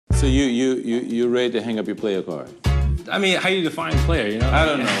So you're ready to hang up your player card? I mean, how do you define player, you know? I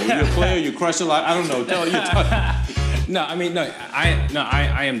don't know. You're a player, you crush a lot. I don't know. Tell you. No, I mean,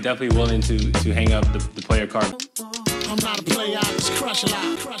 I am definitely willing to hang up the player card. I'm not a player, I just crush a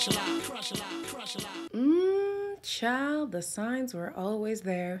lot, crush a lot, crush a lot, crush a lot. Child, the signs were always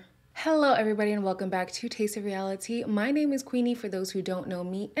there. Hello everybody and welcome back to Taste of Reality. My name is Queenie for those who don't know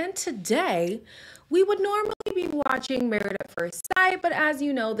me, and today we would normally be watching Married at First Sight, but as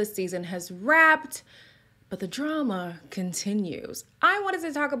you know, the season has wrapped, but the drama continues. I wanted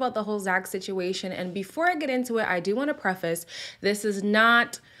to talk about the whole Zach situation, and before I get into it, I do want to preface, this is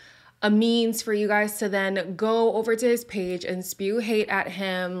not a means for you guys to then go over to his page and spew hate at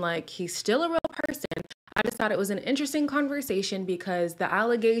him like he's still a real person. I just thought it was an interesting conversation because the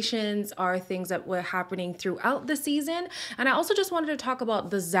allegations are things that were happening throughout the season. And I also just wanted to talk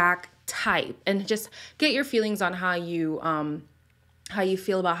about the Zach type and just get your feelings on how you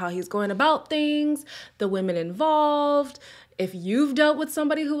feel about how he's going about things, the women involved, if you've dealt with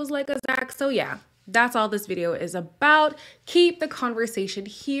somebody who was like a Zach. So yeah, that's all this video is about. Keep the conversation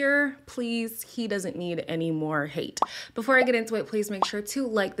here, please. He doesn't need any more hate. Before I get into it, please make sure to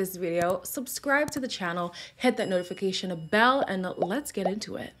like this video, subscribe to the channel, hit that notification bell, and let's get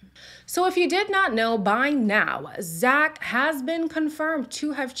into it. So if you did not know by now, Zach has been confirmed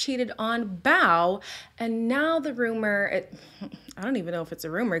to have cheated on Bao, and now the rumor, I don't even know if it's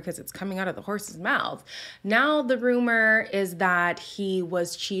a rumor because it's coming out of the horse's mouth. Now the rumor is that he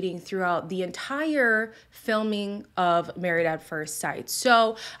was cheating throughout the entire filming of Married at First Sight.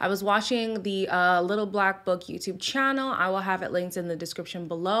 So I was watching the Little Black Book YouTube channel. I will have it linked in the description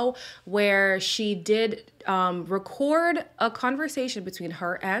below, where she did record a conversation between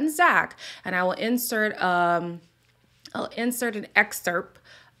her and Zach, and I will insert an excerpt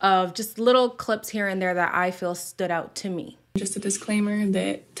of just little clips here and there that I feel stood out to me. Just a disclaimer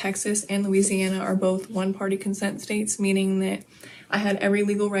that Texas and Louisiana are both one-party consent states, meaning that I had every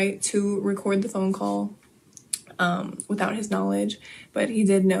legal right to record the phone call without his knowledge, but he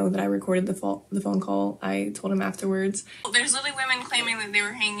did know that I recorded the phone call. I told him afterwards. There's literally women claiming that they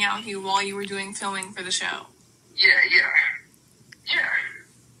were hanging out with you while you were doing filming for the show. Yeah.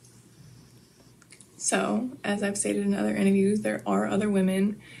 So, as I've stated in other interviews, there are other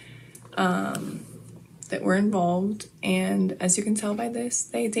women that were involved, and as you can tell by this,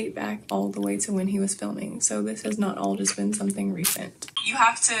 they date back all the way to when he was filming. So this has not all just been something recent. You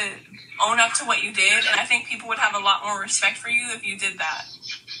have to own up to what you did, and I think people would have a lot more respect for you if you did that.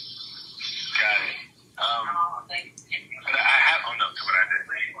 Got it. But I have owned up to what I did.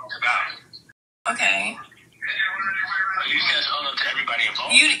 About. Okay. You said own up to everybody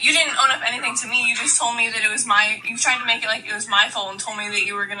involved? You didn't own up anything to me. You just told me that it was you tried to make it like it was my fault and told me that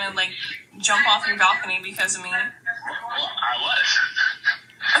you were gonna like jump off your balcony because of me. Well, I was.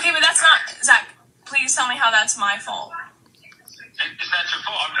 Okay, but that's not, Zach, please tell me how that's my fault. It's not your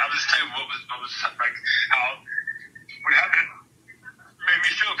fault. I'm just telling you what was like, how what happened made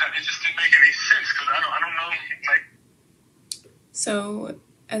me feel that it just didn't make any sense because I don't know, like. So,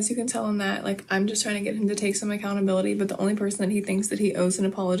 as you can tell in that, like, I'm just trying to get him to take some accountability, but the only person that he thinks that he owes an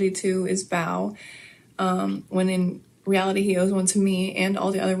apology to is Bao, when in reality he owes one to me and all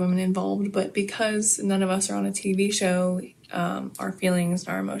the other women involved. But because none of us are on a TV show, our feelings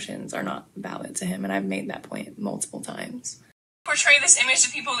and our emotions are not valid to him, and I've made that point multiple times. Portray this image to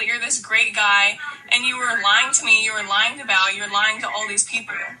people that you're this great guy, and you were lying to me, you were lying to Bao, you're lying to all these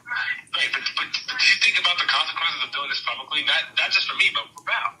people. Right, but did you think about the consequences of doing this publicly? Not just for me, but for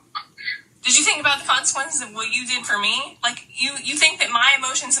Bao. Did you think about the consequences of what you did for me? Like, you think that my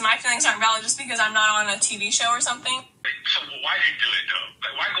emotions and my feelings aren't valid just because I'm not on a TV show or something? So why did you do it, though?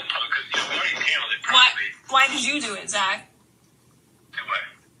 Like, why go public? Because you already handled it properly. Why did you do it, Zach? Do what?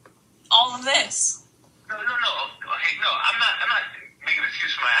 All of this. No. Hey, no, I'm not making an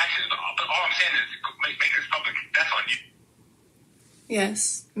excuse for my actions. But all I'm saying is make this public. That's on you.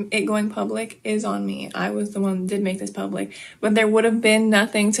 Yes, it going public is on me. I was the one that did make this public. But there would have been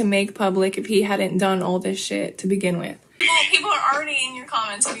nothing to make public if he hadn't done all this shit to begin with. People are already in your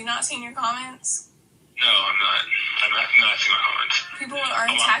comments. Have you not seen your comments? No, I'm not. I'm not seeing my comments. People are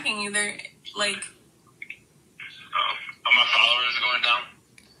already attacking you. They're like... Are my followers going down?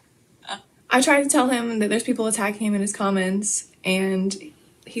 I tried to tell him that there's people attacking him in his comments, and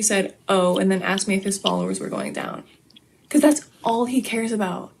he said, oh, and then asked me if his followers were going down. Because that's all he cares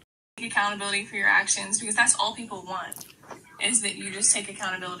about. Take accountability for your actions, because that's all people want, is that you just take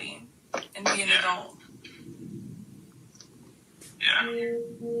accountability and be an adult. Yeah.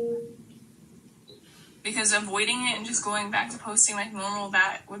 Because avoiding it and just going back to posting like normal,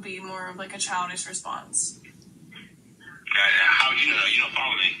 that would be more of like a childish response. How would you know that? You don't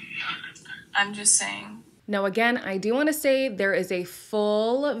follow me. I'm just saying. Now, again, I do want to say there is a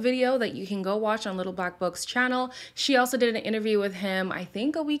full video that you can go watch on Little Black Book's channel. She also did an interview with him, I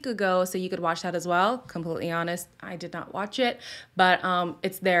think a week ago, so you could watch that as well. Completely honest, I did not watch it, but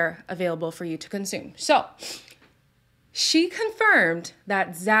it's there available for you to consume. So she confirmed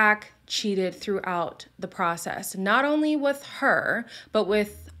that Zach cheated throughout the process, not only with her, but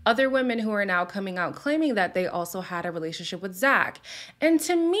with other women who are now coming out claiming that they also had a relationship with Zach. And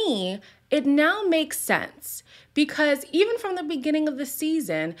to me, it now makes sense because even from the beginning of the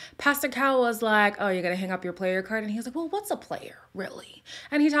season, Pastor Cal was like, oh, you're going to hang up your player card? And he was like, well, what's a player, really?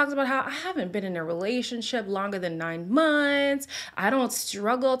 And he talks about how I haven't been in a relationship longer than 9 months. I don't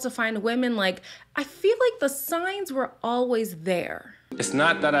struggle to find women. Like, I feel like the signs were always there. It's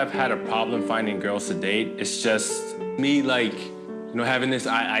not that I've had a problem finding girls to date. It's just me, like, having this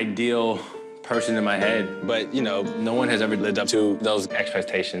ideal person in my head. But, no one has ever lived up to those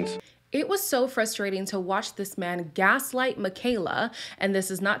expectations. It was so frustrating to watch this man gaslight Michaela, and this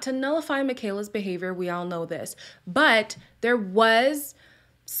is not to nullify Michaela's behavior, we all know this, but there was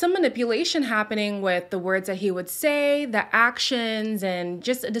some manipulation happening with the words that he would say, the actions, and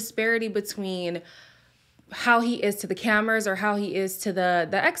just a disparity between how he is to the cameras or how he is to the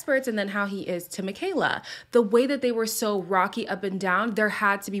experts and then how he is to Michaela. The way that they were so rocky up and down, there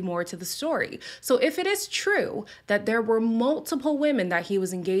had to be more to the story. So if it is true that there were multiple women that he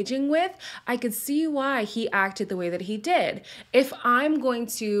was engaging with, I could see why he acted the way that he did. If I'm going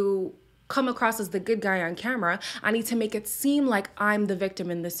to come across as the good guy on camera, I need to make it seem like I'm the victim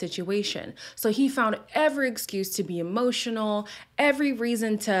in this situation. So he found every excuse to be emotional, every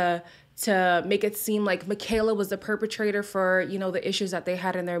reason to make it seem like Michaela was the perpetrator for, the issues that they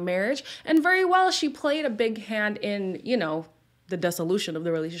had in their marriage. And very well, she played a big hand in, the dissolution of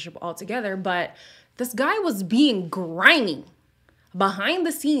the relationship altogether. But this guy was being grimy behind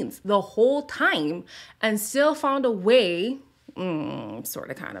the scenes the whole time and still found a way,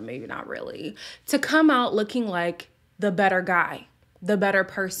 sort of, kind of, maybe not really, to come out looking like the better guy, the better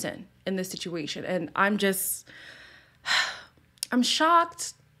person in this situation. And I'm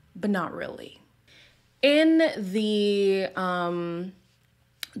shocked, but not really. In the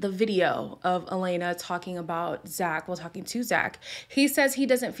video of Elena talking about Zach, talking to Zach, he says he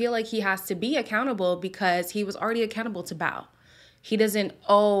doesn't feel like he has to be accountable because he was already accountable to Bao. He doesn't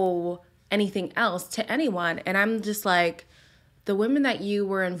owe anything else to anyone. And I'm just like, the women that you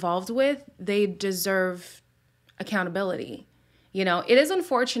were involved with, they deserve accountability. It is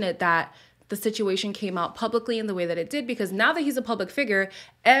unfortunate that the situation came out publicly in the way that it did, because now that he's a public figure,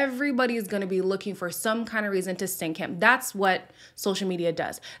 everybody is going to be looking for some kind of reason to stink him. That's what social media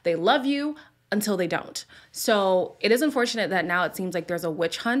does. They love you until they don't. So it is unfortunate that now it seems like there's a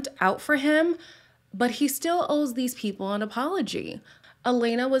witch hunt out for him, but he still owes these people an apology.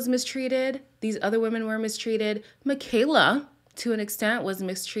 Elena was mistreated. These other women were mistreated. Michaela, to an extent, was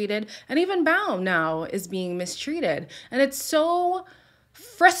mistreated. And even Bao now is being mistreated. And it's so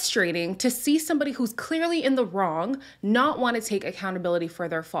frustrating to see somebody who's clearly in the wrong not want to take accountability for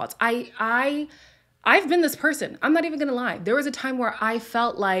their faults. I've been this person. I'm not even gonna lie. There was a time where I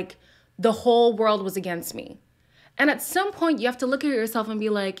felt like the whole world was against me. And at some point you have to look at yourself and be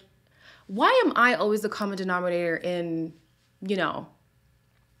like, why am I always the common denominator in,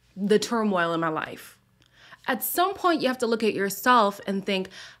 the turmoil in my life? At some point you have to look at yourself and think,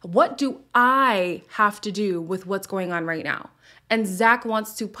 what do I have to do with what's going on right now? And Zach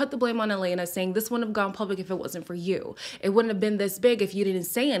wants to put the blame on Elena, saying this wouldn't have gone public if it wasn't for you. It wouldn't have been this big if you didn't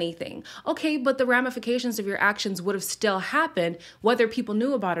say anything. Okay, but the ramifications of your actions would have still happened whether people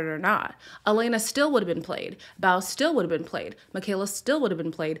knew about it or not. Elena still would have been played. Bao still would have been played. Michaela still would have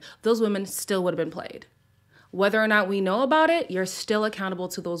been played. Those women still would have been played. Whether or not we know about it, you're still accountable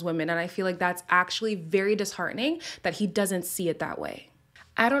to those women. And I feel like that's actually very disheartening that he doesn't see it that way.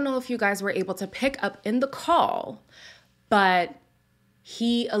 I don't know if you guys were able to pick up in the call, but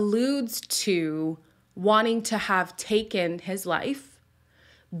he alludes to wanting to have taken his life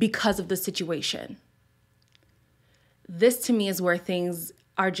because of the situation. This to me is where things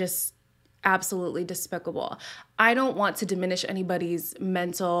are just absolutely despicable. I don't want to diminish anybody's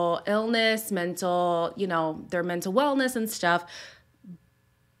mental illness, their mental wellness and stuff,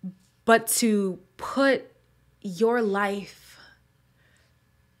 but to put your life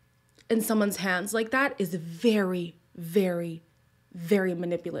in someone's hands like that is very, very, very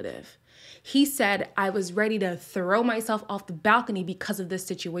manipulative. He said, I was ready to throw myself off the balcony because of this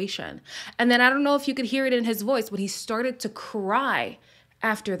situation. And then I don't know if you could hear it in his voice, but he started to cry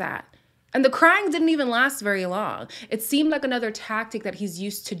after that. And the crying didn't even last very long. It seemed like another tactic that he's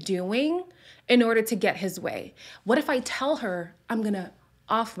used to doing in order to get his way. What if I tell her I'm gonna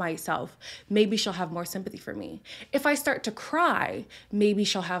off myself, maybe she'll have more sympathy for me. If I start to cry, maybe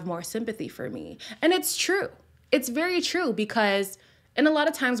she'll have more sympathy for me. And it's true. It's very true, because and a lot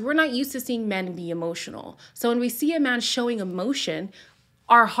of times we're not used to seeing men be emotional. So when we see a man showing emotion,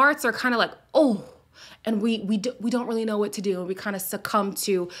 our hearts are kind of like, oh, and we don't really know what to do. And we kind of succumb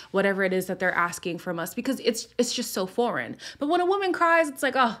to whatever it is that they're asking from us, because it's just so foreign. But when a woman cries, it's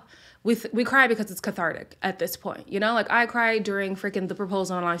like, oh, we cry because it's cathartic at this point, you know? Like I cried during freaking The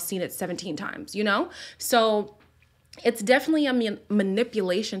Proposal and I've seen it 17 times, you know? So it's definitely a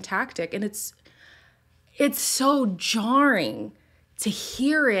manipulation tactic, and it's so jarring to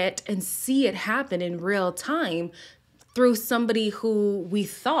hear it and see it happen in real time through somebody who we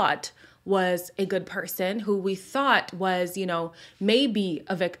thought was a good person, who we thought was, you know, maybe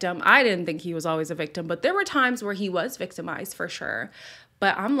a victim. I didn't think he was always a victim, but there were times where he was victimized for sure.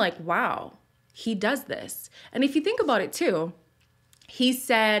 But I'm like, wow, he does this. And if you think about it too, he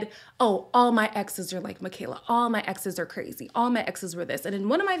said, oh, all my exes are like Michaela. All my exes are crazy. All my exes were this. And in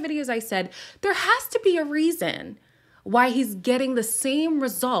one of my videos, I said, there has to be a reason why he's getting the same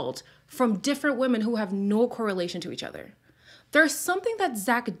result from different women who have no correlation to each other. There's something that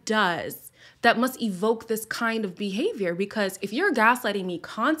Zach does that must evoke this kind of behavior, because if you're gaslighting me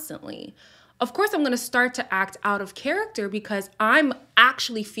constantly, of course I'm going to start to act out of character because I'm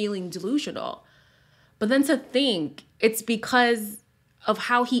actually feeling delusional. But then to think it's because of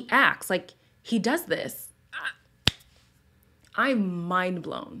how he acts, like he does this, I'm mind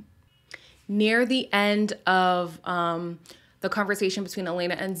blown. Near the end of the conversation between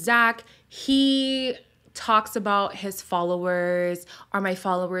Elena and Zach, he talks about his followers. Are my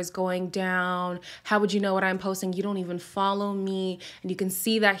followers going down? How would you know what I'm posting? You don't even follow me. And you can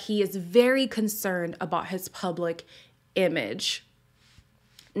see that he is very concerned about his public image.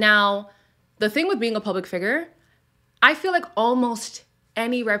 Now, the thing with being a public figure, I feel like almost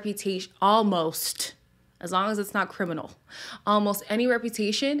any reputation, as long as it's not criminal, almost any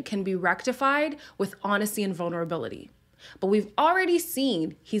reputation can be rectified with honesty and vulnerability. But we've already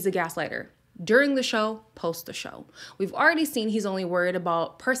seen he's a gaslighter during the show, post the show. We've already seen he's only worried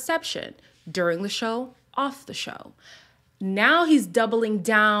about perception during the show, off the show. Now he's doubling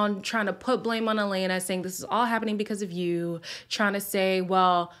down, trying to put blame on Elena, saying this is all happening because of you, trying to say,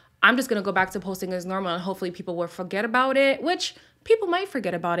 well, I'm just going to go back to posting as normal and hopefully people will forget about it, which people might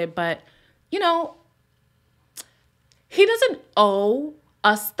forget about it, but, you know, he doesn't owe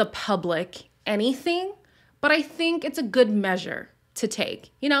us, the public, anything, but I think it's a good measure to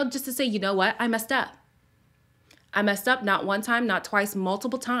take, you know, just to say, you know what, I messed up. I messed up not one time, not twice,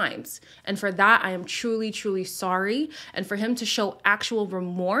 multiple times. And for that, I am truly, truly sorry. And for him to show actual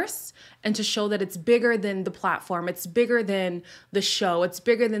remorse and to show that it's bigger than the platform, it's bigger than the show, it's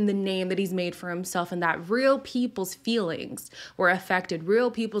bigger than the name that he's made for himself, and that real people's feelings were affected, real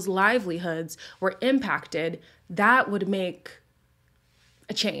people's livelihoods were impacted, that would make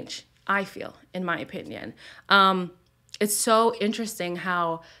a change, I feel, in my opinion. It's so interesting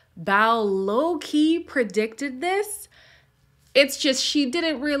how Bao low-key predicted this. It's just she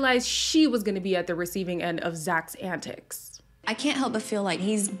didn't realize she was going to be at the receiving end of Zach's antics. I can't help but feel like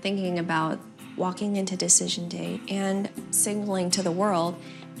he's thinking about walking into decision day and signaling to the world,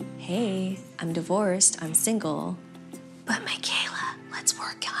 hey, I'm divorced, I'm single, but Michaela, let's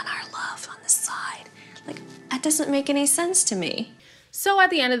work on our love on the side. Like, that doesn't make any sense to me. So at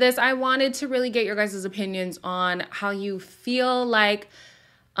the end of this, I wanted to really get your guys' opinions on how you feel like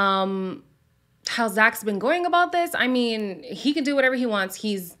how Zach's been going about this. I mean, he can do whatever he wants.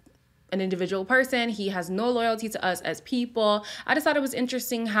 He's an individual person. He has no loyalty to us as people. I just thought it was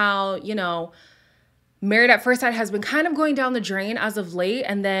interesting how, you know, Married at First Sight has been kind of going down the drain as of late.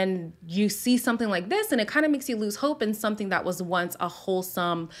 And then you see something like this and it kind of makes you lose hope in something that was once a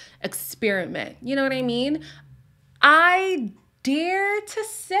wholesome experiment. You know what I mean? I dare to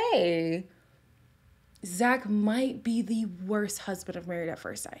say Zach might be the worst husband of Married at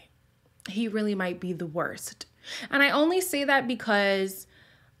First Sight. He really might be the worst. And I only say that because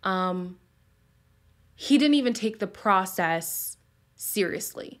he didn't even take the process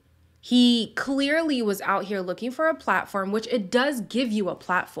seriously. He clearly was out here looking for a platform, which it does give you a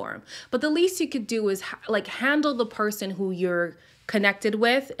platform. But the least you could do is like handle the person who you're connected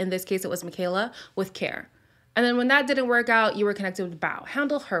with. In this case, it was Michaela, with care. And then when that didn't work out, you were connected with Bao.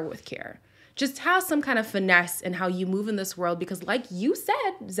 Handle her with care. Just have some kind of finesse in how you move in this world, because like you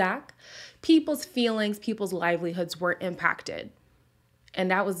said, Zach, people's feelings, people's livelihoods were impacted.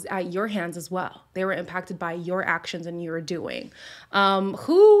 And that was at your hands as well. They were impacted by your actions and your doing.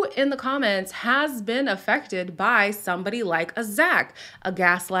 Who in the comments has been affected by somebody like a Zach, a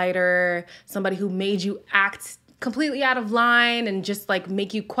gaslighter, somebody who made you act completely out of line and just like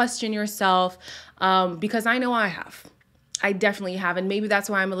make you question yourself, because I know I have. I definitely have. And maybe that's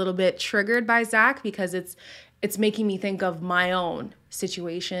why I'm a little bit triggered by Zach, because it's making me think of my own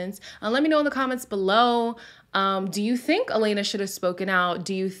situations. Let me know in the comments below. Do you think Elena should have spoken out?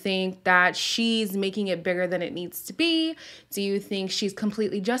 Do you think that she's making it bigger than it needs to be? Do you think she's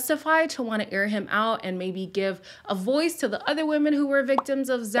completely justified to want to air him out and maybe give a voice to the other women who were victims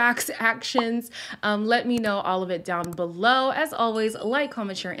of Zach's actions? Let me know all of it down below. As always, like,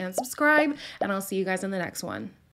 comment, share, and subscribe, and I'll see you guys in the next one.